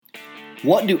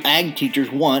What do ag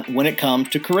teachers want when it comes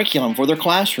to curriculum for their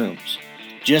classrooms?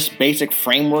 Just basic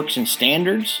frameworks and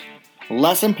standards?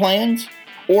 Lesson plans?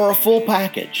 Or a full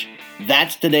package?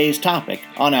 That's today's topic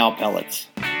on Owl Pellets.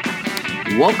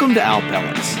 Welcome to Owl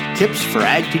Pellets, Tips for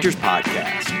Ag Teachers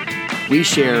podcast. We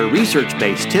share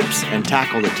research-based tips and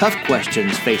tackle the tough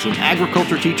questions facing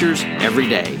agriculture teachers every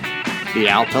day. The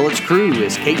Owl Pellets crew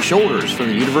is Kate Shoulders from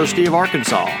the University of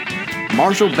Arkansas,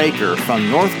 Marshall Baker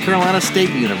from North Carolina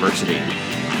State University,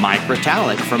 Mike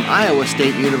Ritalik from Iowa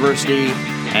State University,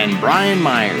 and Brian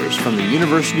Myers from the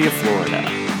University of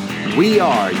Florida. We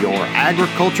are your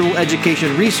agricultural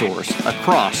education resource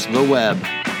across the web.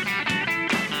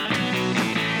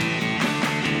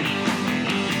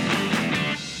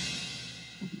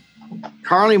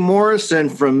 Carly Morrison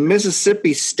from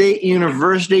Mississippi State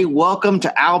University, welcome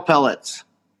to Owl Pellets.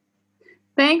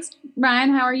 Thanks,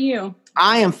 Brian. How are you?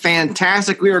 I am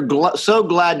fantastic. We are so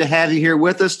glad to have you here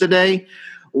with us today.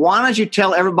 Why don't you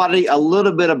tell everybody a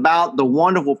little bit about the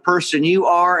wonderful person you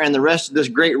are and the rest of this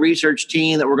great research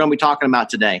team that we're going to be talking about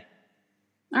today?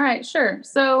 All right, sure.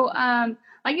 So,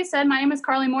 like you said, my name is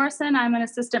Carly Morrison. I'm an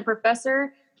assistant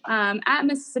professor at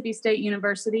Mississippi State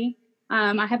University.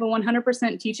 I have a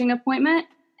 100% teaching appointment,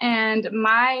 and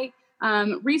my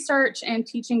research and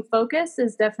teaching focus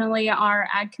is definitely our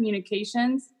ag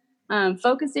communications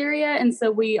focus area. And so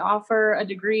we offer a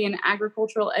degree in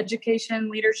agricultural education,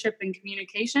 leadership, and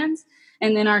communications.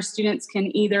 And then our students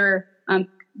can either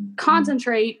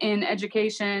concentrate in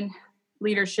education,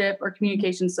 leadership, or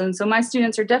communications. So my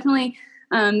students are definitely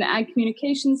the ag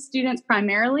communications students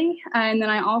primarily. And then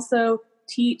I also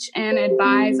teach and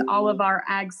advise all of our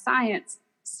ag science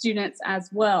students as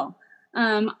well.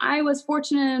 I was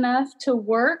fortunate enough to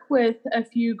work with a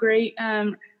few great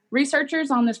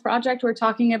researchers on this project we're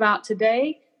talking about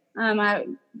today.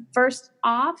 First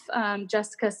off,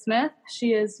 Jessica Smith.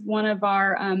 She is one of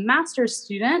our master's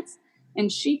students,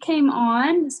 and she came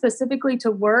on specifically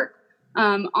to work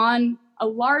on a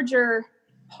larger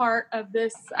part of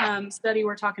this study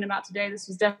we're talking about today. This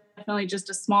was definitely just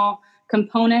a small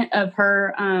component of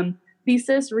her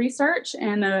thesis research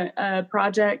and a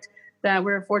project that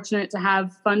we're fortunate to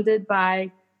have funded by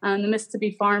the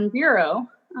Mississippi Farm Bureau.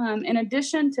 In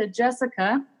addition to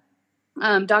Jessica,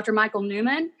 Dr. Michael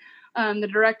Newman, the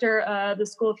director of the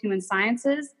School of Human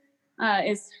Sciences,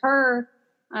 is her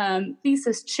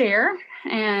thesis chair,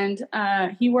 and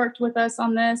he worked with us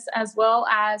on this, as well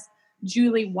as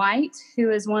Julie White,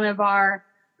 who is one of our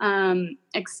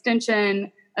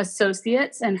extension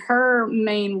associates, and her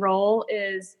main role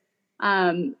is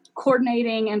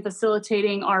coordinating and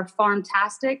facilitating our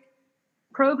Farmtastic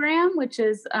program, which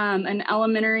is an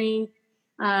elementary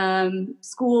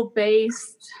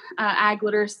school-based ag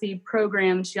literacy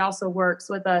program. She also works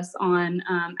with us on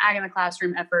ag in the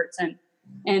classroom efforts and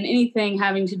anything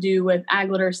having to do with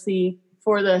ag literacy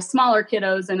for the smaller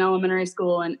kiddos in elementary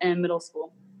school and middle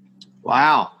school.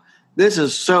 Wow. This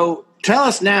is so... Tell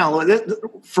us now,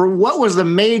 for what was the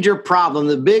major problem,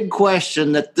 the big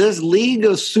question that this League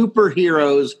of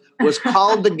Superheroes was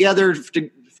called together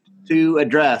to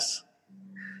address?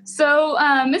 So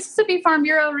Mississippi Farm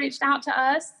Bureau reached out to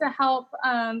us to help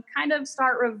kind of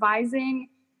start revising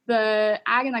the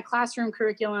ag in the classroom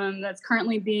curriculum that's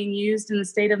currently being used in the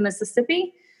state of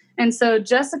Mississippi. And so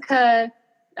Jessica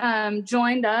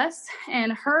joined us,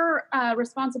 and her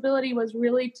responsibility was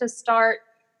really to start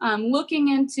looking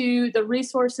into the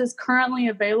resources currently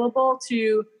available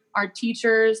to our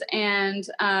teachers and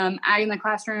ag in the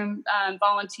classroom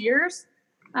volunteers,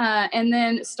 and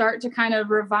then start to kind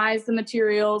of revise the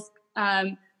materials,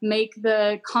 make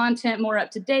the content more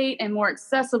up to date and more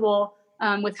accessible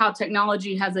with how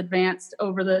technology has advanced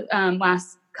over the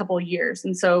last couple of years.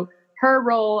 And so her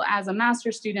role as a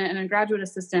master's student and a graduate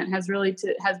assistant has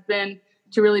been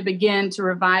to really begin to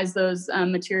revise those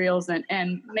materials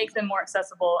and make them more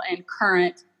accessible and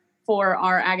current for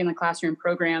our Ag in the Classroom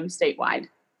program statewide.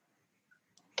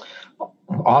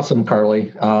 Awesome,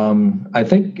 Carly. I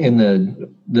think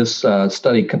this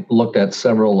study looked at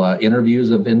several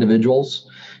interviews of individuals,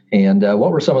 and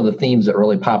what were some of the themes that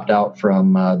really popped out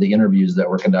from the interviews that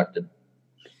were conducted?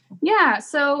 Yeah,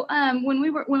 so when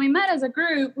we met as a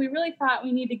group, we really thought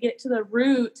we need to get to the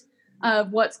root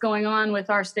of what's going on with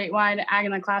our statewide Ag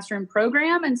in the Classroom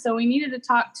program. And so we needed to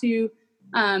talk to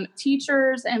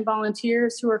teachers and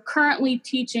volunteers who are currently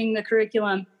teaching the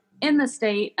curriculum in the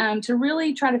state to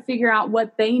really try to figure out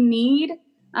what they need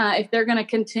if they're going to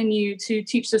continue to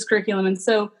teach this curriculum. And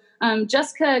so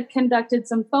Jessica conducted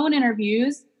some phone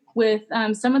interviews with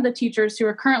some of the teachers who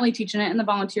are currently teaching it and the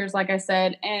volunteers, like I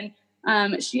said, and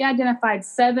she identified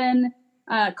 7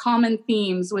 common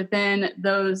themes within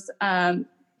those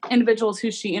individuals who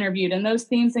she interviewed. And those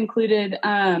themes included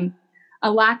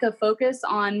a lack of focus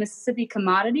on Mississippi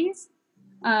commodities,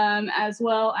 as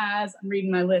well as, I'm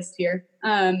reading my list here,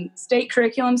 state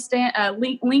curriculum,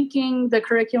 linking the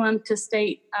curriculum to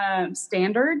state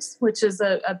standards, which is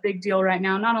a big deal right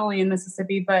now, not only in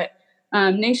Mississippi, but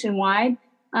nationwide.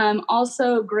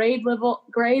 Also grade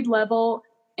level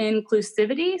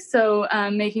inclusivity. So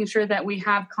making sure that we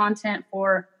have content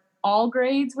for all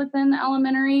grades within the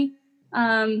elementary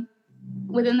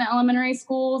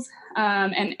schools.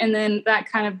 And then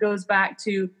that kind of goes back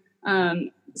to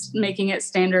making it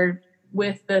standard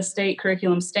with the state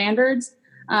curriculum standards.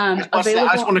 I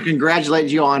just want to congratulate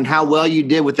you on how well you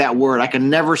did with that word. I can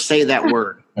never say that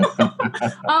word.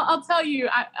 I'll tell you,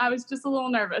 I was just a little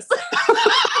nervous.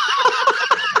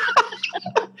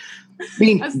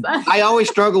 I always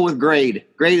struggle with grade.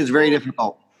 Grade is very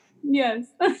difficult. Yes.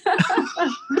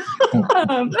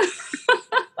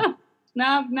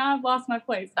 Now I've lost my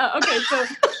place. Okay, so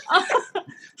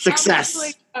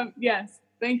success. Yes,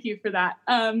 thank you for that.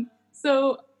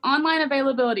 So online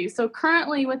availability. So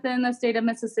currently within the state of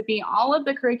Mississippi, all of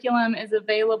the curriculum is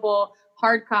available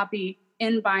hard copy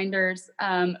in binders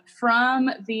from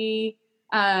the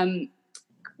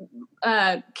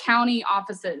county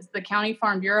offices. The County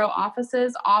Farm Bureau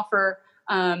offices offer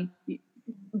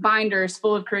binders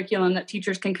full of curriculum that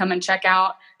teachers can come and check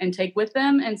out and take with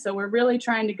them. And so we're really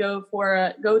trying to go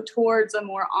towards a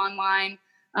more online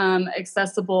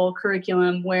accessible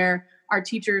curriculum where our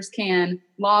teachers can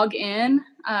log in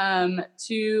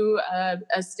to a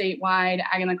statewide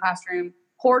Ag in the Classroom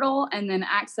portal and then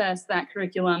access that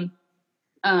curriculum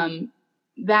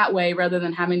that way rather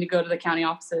than having to go to the county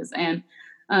offices and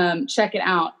check it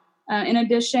out. In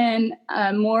addition,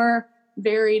 more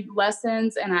varied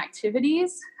lessons and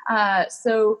activities.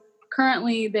 So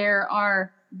currently there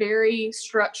are very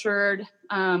structured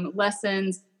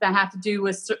lessons that have to do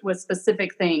with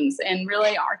specific things. And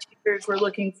really our teachers were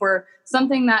looking for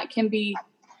something that can be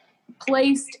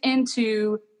placed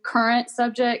into current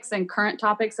subjects and current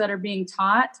topics that are being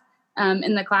taught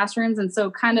in the classrooms. And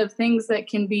so kind of things that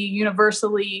can be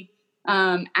universally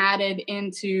added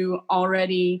into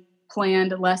already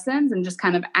planned lessons and just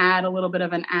kind of add a little bit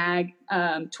of an ag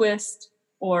twist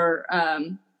or,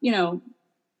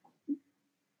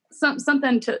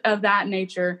 something of that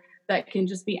nature that can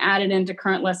just be added into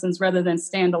current lessons rather than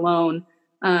standalone.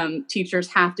 Teachers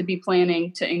have to be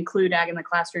planning to include Ag in the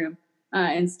Classroom.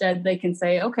 Instead, they can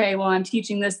say, okay, well, I'm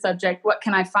teaching this subject. What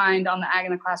can I find on the Ag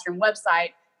in the Classroom website?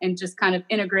 And just kind of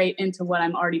integrate into what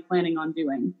I'm already planning on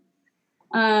doing.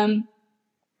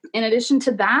 In addition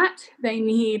to that, they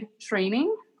need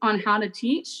training on how to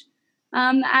teach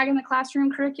the Ag in the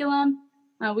Classroom curriculum.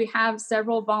 We have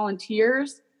several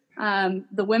volunteers.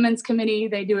 The Women's Committee,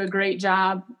 they do a great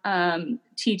job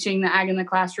teaching the Ag in the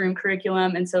Classroom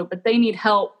curriculum. And so, but they need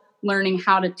help learning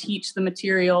how to teach the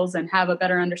materials and have a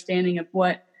better understanding of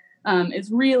what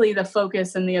is really the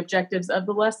focus and the objectives of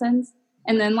the lessons.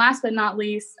 And then last but not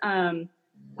least,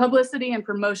 publicity and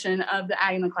promotion of the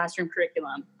Ag in the Classroom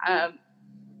curriculum.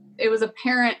 It was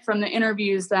apparent from the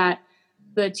interviews that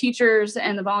the teachers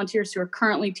and the volunteers who are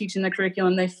currently teaching the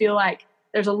curriculum, they feel like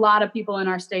there's a lot of people in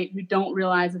our state who don't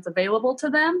realize it's available to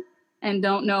them and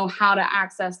don't know how to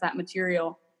access that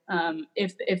material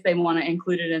if they want to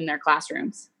include it in their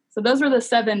classrooms. So those were the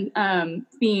 7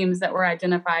 themes that were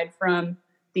identified from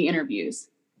the interviews.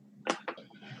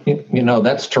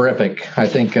 That's terrific. I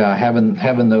think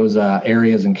having those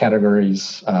areas and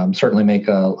categories certainly make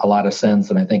a lot of sense,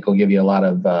 and I think will give you a lot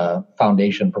of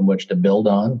foundation from which to build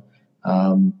on.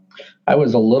 I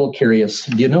was a little curious.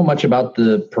 Do you know much about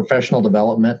the professional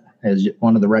development as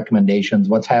one of the recommendations?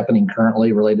 What's happening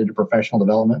currently related to professional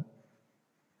development?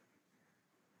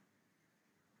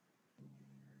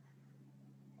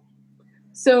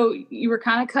 So you were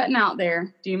kind of cutting out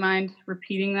there. Do you mind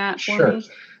repeating that for Sure. me?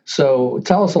 So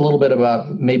tell us a little bit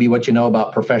about maybe what you know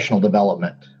about professional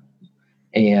development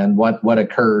and what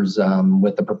occurs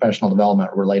with the professional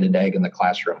development related to Ag in the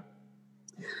Classroom.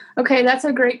 Okay, that's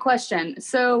a great question.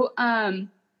 So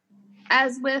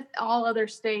as with all other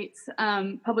states,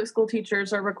 public school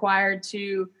teachers are required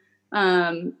to,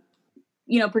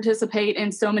 participate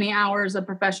in so many hours of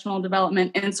professional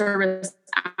development and service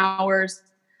hours.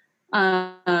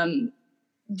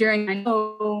 During, I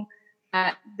know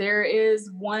that there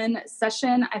is one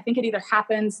session, I think it either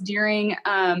happens during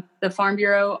the Farm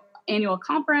Bureau annual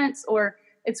conference or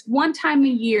it's one time a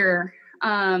year.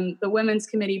 The Women's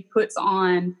Committee puts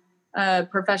on a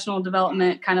professional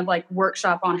development kind of like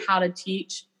workshop on how to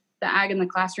teach the Ag in the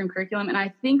Classroom curriculum. And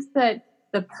I think that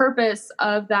the purpose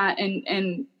of that,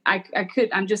 and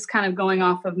I'm just kind of going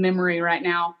off of memory right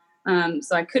now,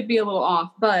 So I could be a little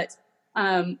off, but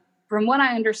from what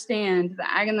I understand, the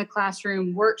Ag in the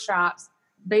Classroom workshops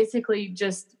basically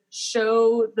just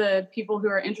show the people who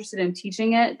are interested in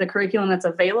teaching it the curriculum that's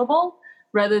available,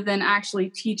 rather than actually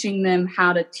teaching them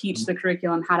how to teach the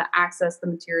curriculum, how to access the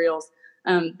materials,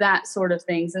 that sort of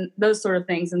things, and those sort of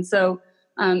things. And so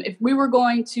if we were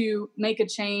going to make a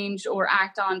change or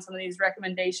act on some of these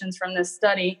recommendations from this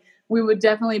study, we would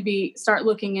definitely start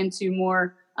looking into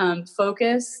more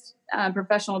focused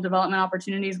professional development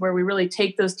opportunities where we really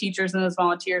take those teachers and those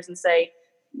volunteers and say,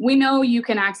 we know you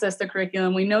can access the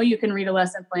curriculum, we know you can read a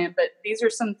lesson plan, but these are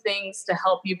some things to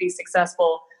help you be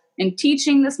successful in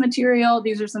teaching this material.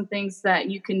 These are some things that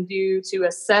you can do to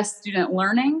assess student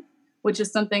learning, which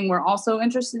is something we're also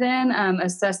interested in,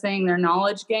 assessing their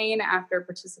knowledge gain after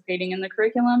participating in the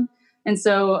curriculum. And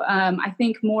so I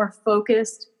think more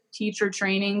focused teacher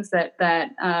trainings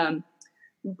that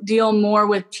deal more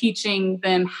with teaching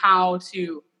them how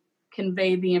to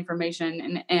convey the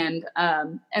information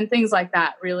and things like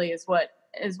that really is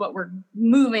what we're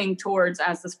moving towards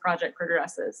as this project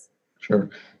progresses. Sure.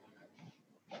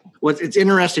 Well, it's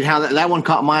interesting how that one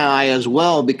caught my eye as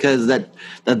well, because that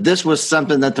this was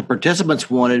something that the participants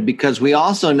wanted, because we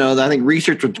also know that I think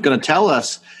research was going to tell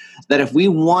us that if we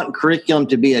want curriculum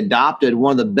to be adopted,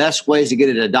 one of the best ways to get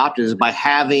it adopted is by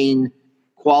having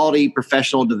quality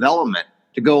professional development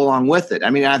to go along with it. I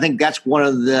mean, I think that's one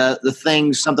of the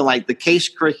things, something like the CASE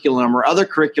curriculum or other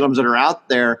curriculums that are out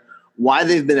there, why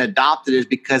they've been adopted is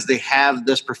because they have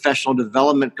this professional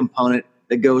development component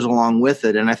that goes along with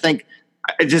it. And I think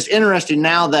it's just interesting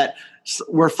now that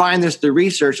we're finding this through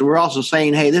research, and we're also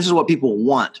saying, hey, this is what people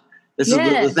want. This is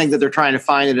the thing that they're trying to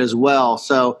find it as well.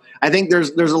 So I think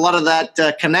there's a lot of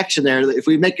that connection there. If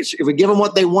we give them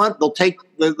what they want, they'll take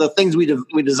the things we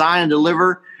design and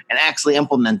deliver and actually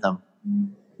implement them.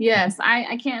 Yes,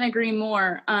 I can't agree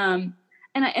more.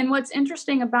 And what's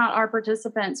interesting about our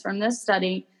participants from this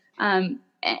study, and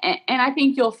I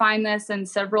think you'll find this in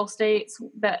several states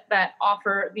that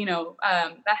offer,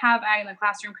 that have Ag in the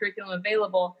Classroom curriculum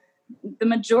available. The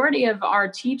majority of our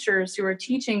teachers who are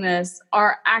teaching this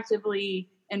are actively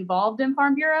involved in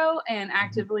Farm Bureau and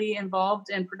actively involved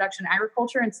in production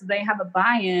agriculture. And so they have a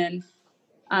buy-in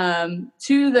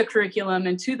to the curriculum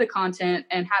and to the content,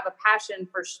 and have a passion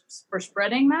for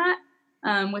spreading that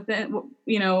within,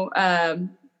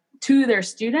 to their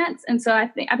students. And so I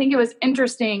think it was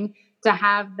interesting to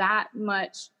have that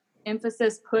much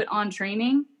emphasis put on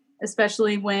training,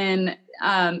 especially when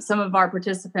some of our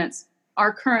participants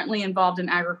are currently involved in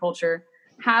agriculture,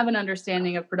 have an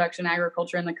understanding of production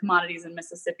agriculture and the commodities in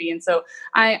Mississippi. And so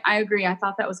I agree. I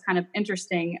thought that was kind of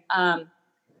interesting.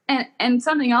 And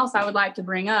something else I would like to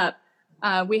bring up,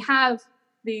 we have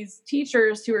these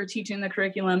teachers who are teaching the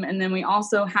curriculum, and then we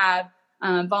also have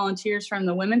volunteers from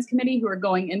the Women's Committee who are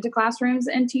going into classrooms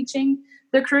and teaching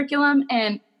the curriculum.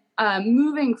 And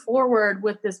moving forward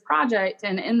with this project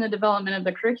and in the development of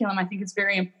the curriculum, I think it's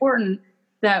very important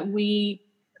that we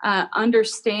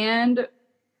understand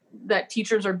that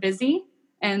teachers are busy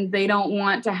and they don't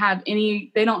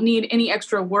need any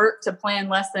extra work to plan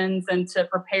lessons and to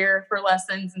prepare for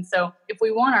lessons. And so if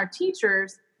we want our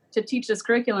teachers to teach this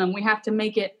curriculum, we have to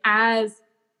make it as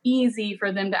easy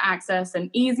for them to access and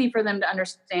easy for them to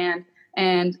understand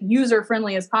and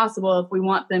user-friendly as possible if we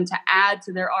want them to add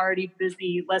to their already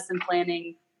busy lesson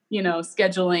planning,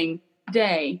 scheduling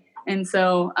day. And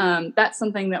so that's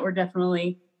something that we're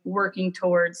definitely working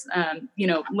towards,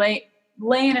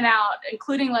 laying it out,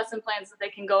 including lesson plans that they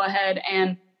can go ahead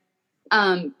and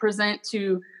present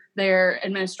to their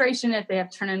administration. If they have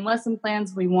to turn in lesson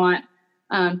plans, we want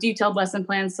detailed lesson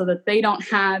plans so that they don't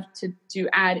have to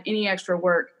add any extra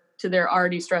work to their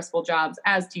already stressful jobs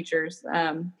as teachers.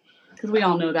 Because we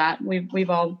all know that. We've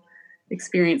all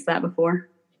experienced that before.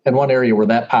 And one area where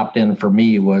that popped in for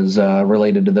me was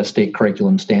related to the state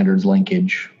curriculum standards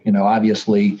linkage.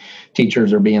 Obviously,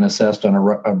 teachers are being assessed on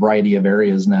a variety of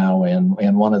areas now,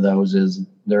 and one of those is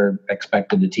they're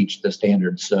expected to teach the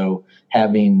standards. So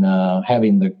having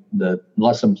the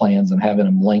lesson plans and having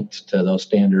them linked to those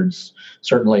standards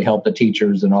certainly help the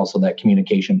teachers, and also that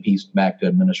communication piece back to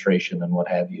administration and what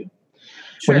have you.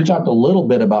 Sure. When you talked a little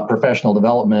bit about professional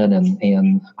development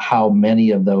and how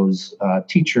many of those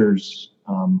teachers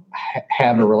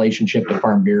have a relationship to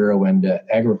Farm Bureau and to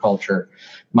agriculture,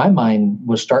 my mind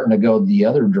was starting to go the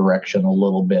other direction a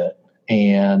little bit.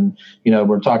 And,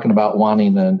 we're talking about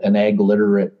wanting an ag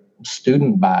literate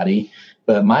student body,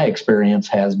 but my experience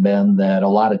has been that a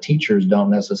lot of teachers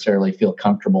don't necessarily feel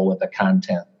comfortable with the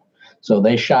content. So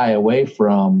they shy away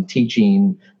from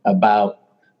teaching about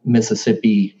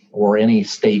Mississippi or any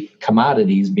state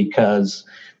commodities because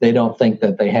they don't think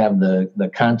that they have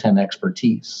the content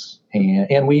expertise.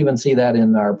 And we even see that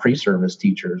in our pre-service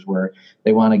teachers, where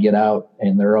they want to get out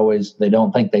and they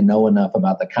don't think they know enough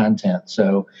about the content.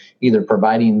 So either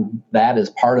providing that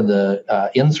as part of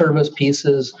the in-service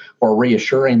pieces, or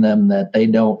reassuring them that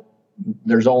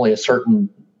there's only a certain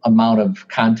amount of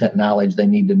content knowledge they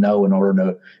need to know in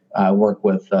order to work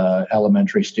with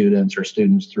elementary students or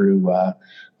students through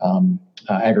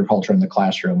agriculture in the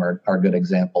classroom are good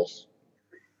examples.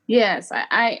 Yes,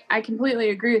 I completely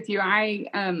agree with you.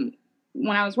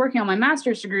 When I was working on my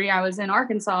master's degree, I was in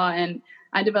Arkansas, and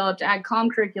I developed ag comm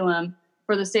curriculum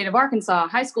for the state of Arkansas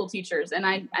high school teachers. And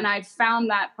I found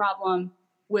that problem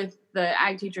with the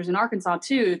ag teachers in Arkansas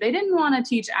too. They didn't want to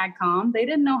teach ag comm. They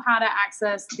didn't know how to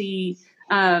access the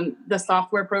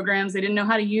software programs. They didn't know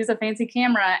how to use a fancy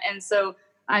camera. And so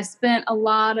I spent a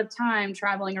lot of time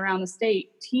traveling around the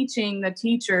state teaching the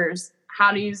teachers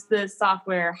how to use the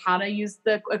software, how to use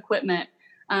the equipment.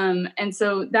 And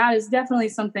so that is definitely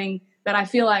something that I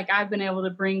feel like I've been able to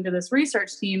bring to this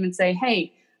research team and say,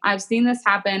 hey, I've seen this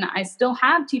happen. I still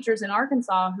have teachers in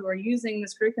Arkansas who are using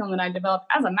this curriculum that I developed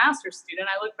as a master's student.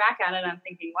 I look back at it and I'm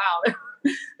thinking, wow,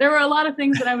 there were a lot of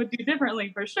things that I would do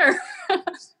differently for sure.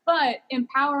 But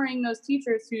empowering those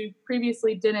teachers who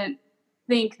previously didn't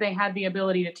think they had the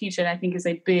ability to teach it, I think is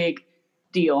a big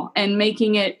deal. And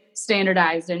making it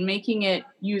standardized and making it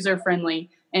user-friendly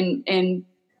and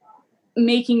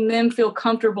making them feel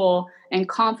comfortable and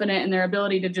confident in their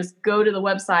ability to just go to the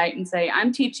website and say,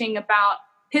 I'm teaching about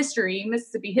history,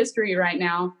 Mississippi history right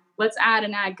now. Let's add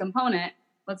an ag component.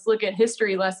 Let's look at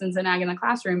history lessons in ag in the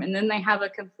classroom. And then they have a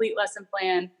complete lesson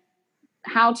plan,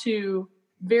 how to,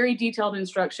 very detailed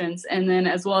instructions, and then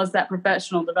as well as that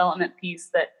professional development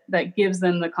piece that gives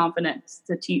them the confidence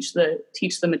to teach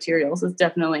the materials is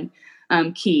definitely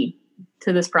key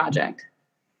to this project.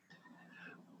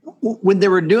 When they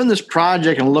were doing this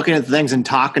project and looking at things and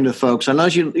talking to folks, I know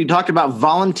you talked about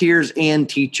volunteers and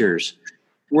teachers.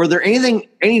 Were there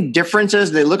any differences?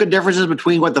 Did they look at differences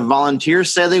between what the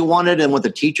volunteers said they wanted and what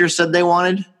the teachers said they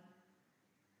wanted?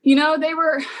 You know, they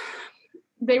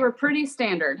were pretty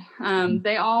standard.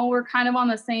 They all were kind of on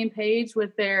the same page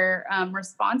with their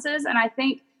responses. And I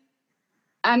think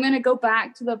I'm going to go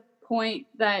back to the point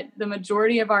that the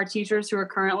majority of our teachers who are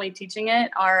currently teaching it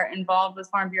are involved with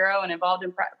Farm Bureau and involved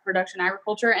in production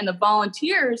agriculture. And the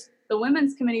volunteers, the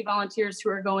Women's Committee volunteers who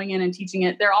are going in and teaching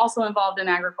it, they're also involved in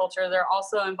agriculture. They're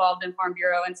also involved in Farm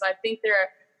Bureau. And so I think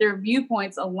their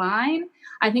viewpoints align.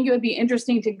 I think it would be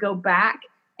interesting to go back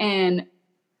and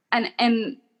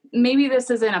maybe this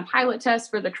isn't a pilot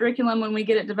test for the curriculum when we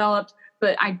get it developed,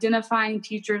 but identifying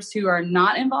teachers who are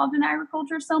not involved in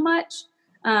agriculture so much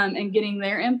and getting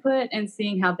their input and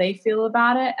seeing how they feel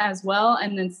about it as well.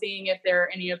 And then seeing if there are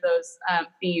any of those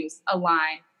themes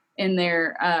align in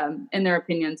their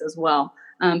opinions as well.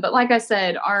 But like I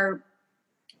said, our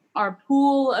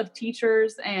pool of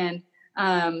teachers and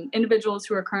individuals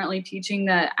who are currently teaching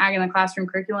the Ag in the Classroom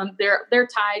curriculum, they're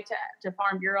tied to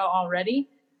Farm Bureau already.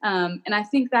 And I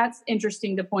think that's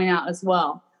interesting to point out as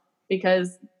well,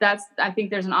 because I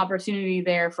think there's an opportunity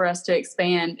there for us to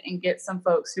expand and get some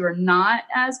folks who are not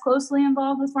as closely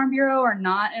involved with Farm Bureau or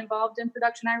not involved in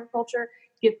production agriculture,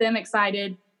 get them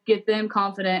excited, get them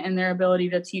confident in their ability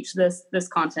to teach this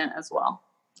content as well.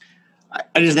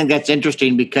 I just think that's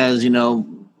interesting because,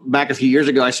 back a few years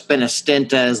ago, I spent a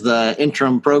stint as the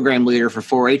interim program leader for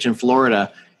 4-H in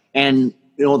Florida. And,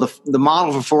 the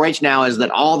model for 4-H now is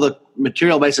that all the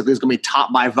material basically is going to be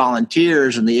taught by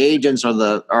volunteers, and the agents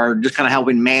are just kind of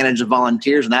helping manage the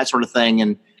volunteers and that sort of thing.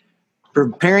 And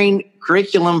preparing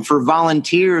curriculum for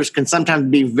volunteers can sometimes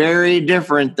be very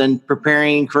different than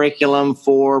preparing curriculum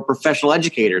for professional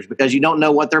educators because you don't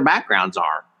know what their backgrounds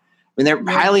are. I mean, they're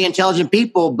highly intelligent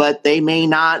people, but they may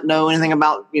not know anything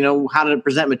about, how to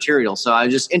present material. So I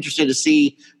was just interested to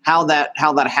see how that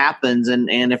happens and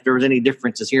if there was any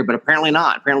differences here, but apparently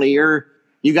not. Apparently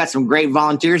you got some great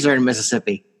volunteers there in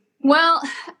Mississippi. Well,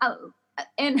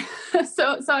 and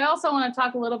so I also want to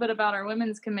talk a little bit about our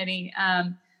Women's Committee.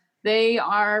 They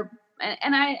are,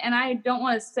 and I don't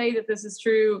want to say that this is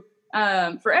true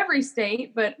for every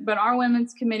state, but our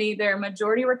Women's Committee, they're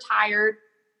majority retired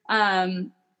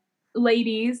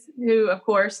ladies who, of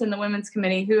course, in the Women's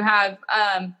Committee who have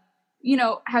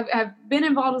been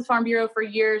involved with Farm Bureau for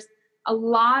years. A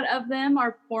lot of them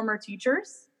are former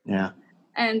teachers. Yeah.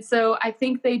 And so I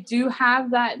think they do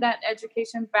have that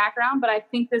education background, but I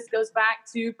think this goes back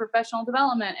to professional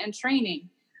development and training.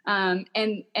 And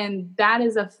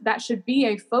that should be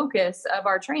a focus of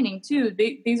our training too.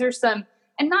 These are some,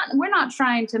 and we're not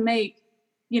trying to make,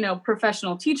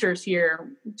 professional teachers here,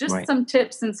 just some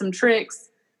tips and some tricks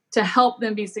to help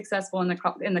them be successful in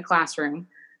the classroom,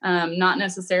 not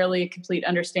necessarily a complete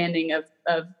understanding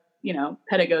of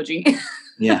pedagogy.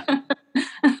 Yeah.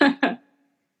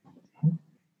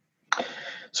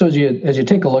 So as you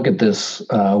take a look at this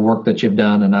work that you've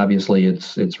done, and obviously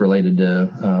it's related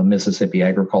to Mississippi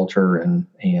agriculture and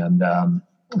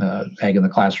ag in the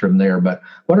classroom there, but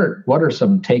what are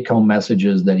some take-home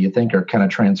messages that you think are kind of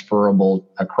transferable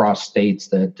across states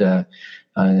that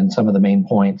and some of the main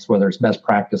points, whether it's best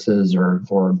practices or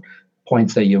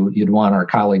points that you'd want our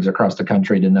colleagues across the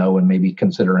country to know and maybe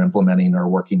consider implementing or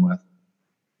working with?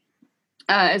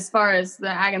 As far as the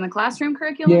ag in the classroom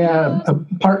curriculum? Yeah,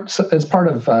 as part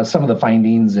of some of the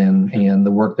findings and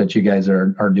the work that you guys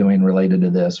are doing related to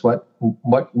this, what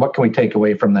can we take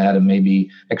away from that and maybe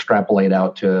extrapolate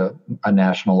out to a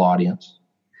national audience?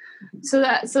 So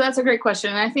that's a great question.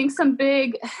 And I think some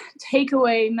big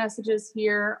takeaway messages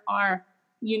here are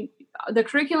the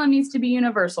curriculum needs to be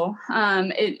universal.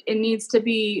 It needs to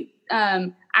be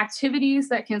activities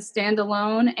that can stand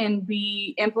alone and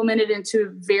be implemented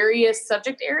into various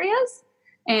subject areas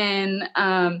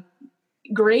and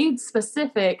grade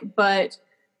specific,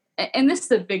 and this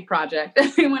is a big project.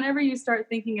 I mean, whenever you start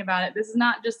thinking about it, this is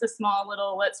not just a small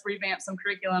little, let's revamp some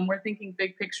curriculum. We're thinking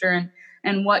big picture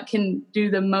and what can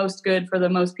do the most good for the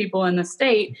most people in the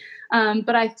state.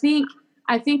 But I think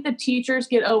the teachers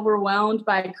get overwhelmed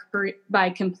by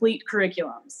complete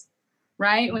curriculums.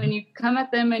 Right? When you come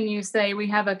at them and you say, we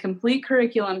have a complete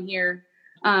curriculum here,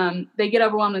 they get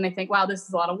overwhelmed and they think, wow, this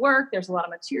is a lot of work. There's a lot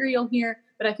of material here.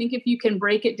 But I think if you can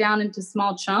break it down into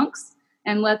small chunks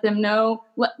and let them know,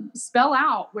 spell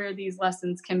out where these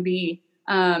lessons can be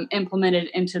implemented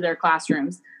into their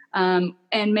classrooms,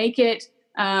 and make it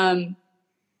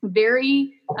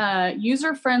very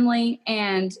user-friendly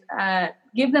and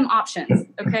give them options,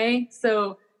 okay?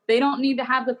 So they don't need to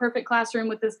have the perfect classroom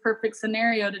with this perfect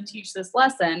scenario to teach this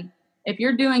lesson. If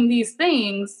you're doing these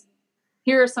things,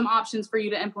 here are some options for you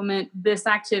to implement this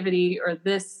activity or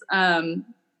this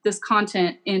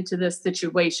content into this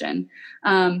situation.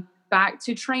 Back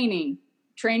to training.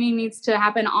 Training needs to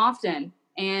happen often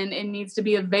and it needs to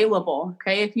be available.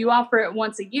 Okay. If you offer it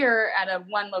once a year at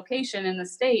one location in the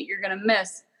state, you're going to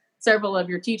miss several of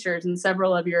your teachers and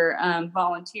several of your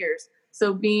volunteers.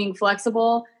 So being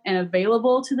flexible and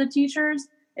available to the teachers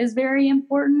is very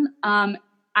important.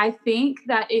 I think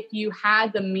that if you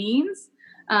had the means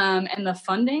and the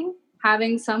funding,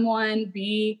 having someone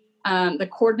be the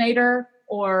coordinator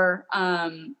or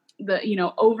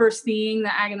overseeing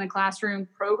the Ag in the Classroom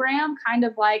program, kind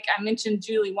of like I mentioned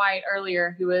Julie White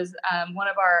earlier, who is one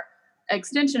of our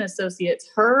extension associates.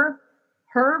 Her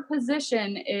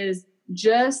position is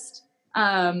just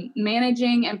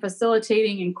managing and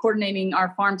facilitating and coordinating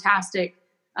our Farmtastic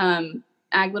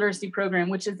ag literacy program,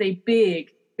 which is a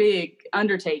big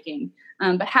undertaking.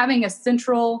 But having a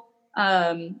central,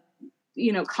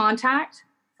 contact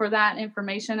for that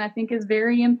information, I think is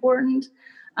very important.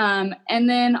 And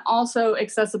then also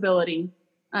accessibility,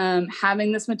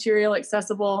 having this material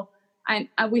accessible.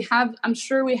 I'm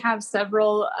sure we have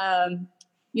several,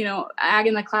 Ag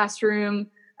in the Classroom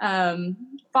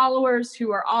followers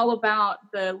who are all about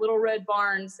the little red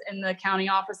barns in the county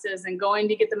offices and going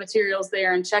to get the materials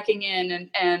there and checking in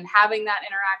and having that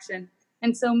interaction.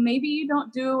 And so maybe you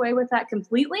don't do away with that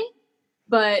completely,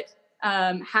 but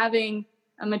having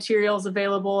materials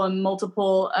available on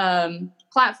multiple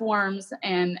platforms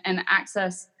and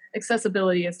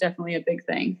accessibility is definitely a big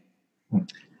thing.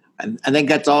 I think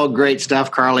that's all great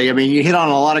stuff, Carly. I mean, you hit on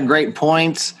a lot of great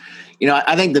points.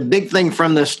 I think the big thing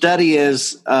from the study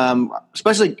is,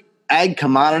 especially ag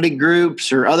commodity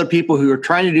groups or other people who are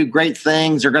trying to do great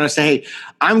things are going to say, hey,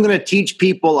 I'm going to teach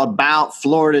people about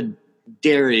Florida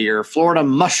dairy or Florida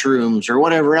mushrooms or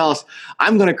whatever else.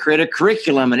 I'm going to create a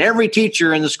curriculum, and every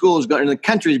teacher in the school in the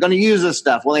country is going to use this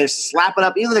stuff. Well, they slap it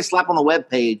up, even if they slap on the web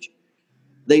page,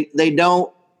 they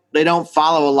don't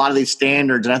follow a lot of these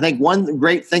standards. And I think one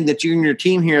great thing that you and your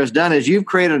team here has done is you've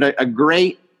created a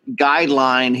great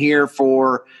guideline here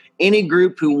for any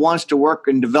group who wants to work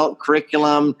and develop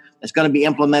curriculum that's going to be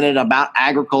implemented about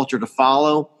agriculture to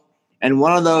follow. And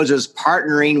one of those is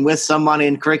partnering with someone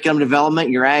in curriculum development,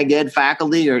 your ag ed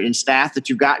faculty or in staff that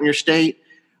you've got in your state.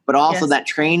 But also that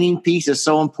training piece is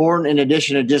so important in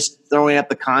addition to just throwing up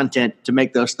the content to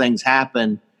make those things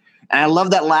happen. And I love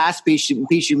that last piece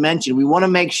you mentioned. We want to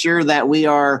make sure that we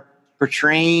are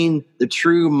portraying the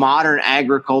true modern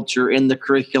agriculture in the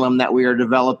curriculum that we are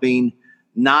developing,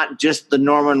 not just the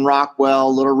Norman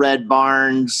Rockwell, Little Red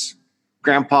Barns,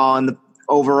 Grandpa in the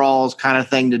overalls kind of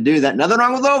thing to do that. Nothing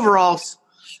wrong with overalls.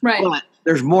 Right. But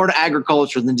there's more to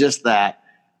agriculture than just that.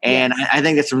 And I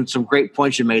think that's some great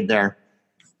points you made there.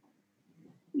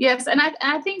 Yes, and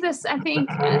I think the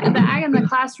Ag in the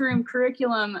Classroom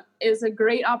curriculum is a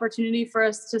great opportunity for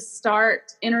us to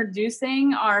start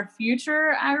introducing our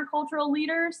future agricultural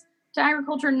leaders to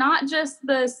agriculture, not just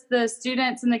the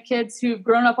students and the kids who've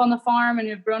grown up on the farm and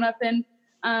who've grown up in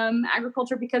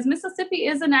agriculture, because Mississippi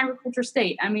is an agriculture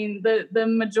state. I mean, the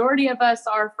majority of us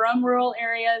are from rural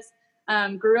areas,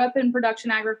 grew up in production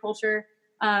agriculture,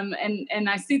 and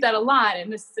I see that a lot at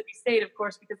Mississippi State, of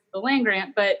course, because of the land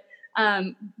grant, but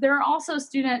there are also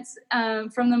students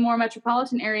from the more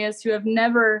metropolitan areas who have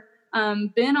never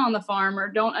been on the farm or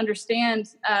don't understand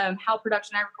how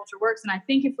production agriculture works. And I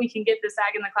think if we can get this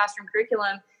Ag in the Classroom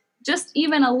curriculum just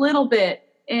even a little bit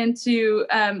into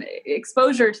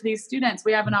exposure to these students,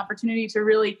 we have an opportunity to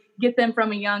really get them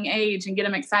from a young age and get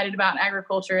them excited about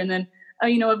agriculture, and then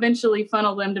eventually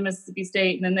funnel them to Mississippi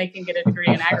State, and then they can get a degree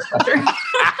in agriculture.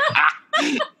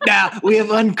 Now, we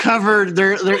have uncovered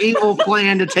their evil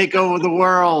plan to take over the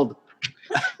world.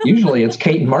 Usually it's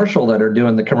Kate and Marshall that are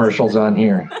doing the commercials on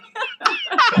here.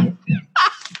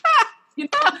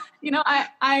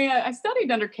 I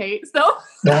studied under Kate, so.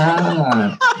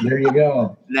 There you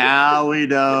go. Now we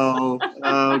know.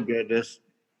 Oh, goodness.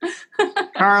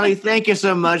 Carly, thank you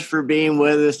so much for being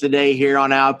with us today here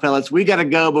on Owl Pellets. We got to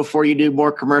go before you do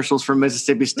more commercials from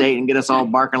Mississippi State and get us all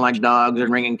barking like dogs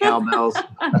and ringing cowbells.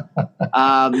 No,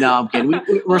 I'm kidding.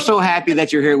 We're so happy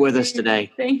that you're here with us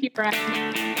today. Thank you, Brian.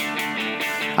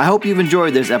 I hope you've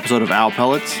enjoyed this episode of Owl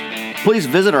Pellets. Please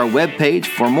visit our webpage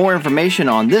for more information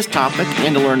on this topic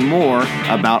and to learn more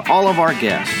about all of our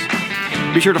guests.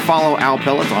 Be sure to follow Owl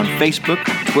Pellets on Facebook,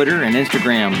 Twitter, and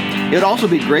Instagram. It would also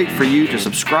be great for you to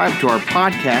subscribe to our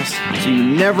podcast so you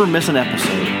never miss an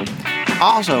episode.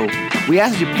 Also, we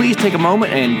ask that you please take a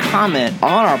moment and comment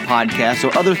on our podcast so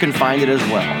others can find it as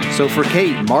well. So for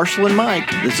Kate, Marshall, and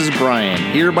Mike, this is Brian,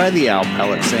 here by the Owl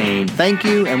Pellet, saying thank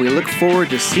you, and we look forward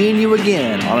to seeing you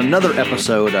again on another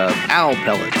episode of Owl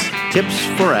Pellets, Tips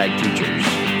for Ag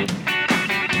Teachers.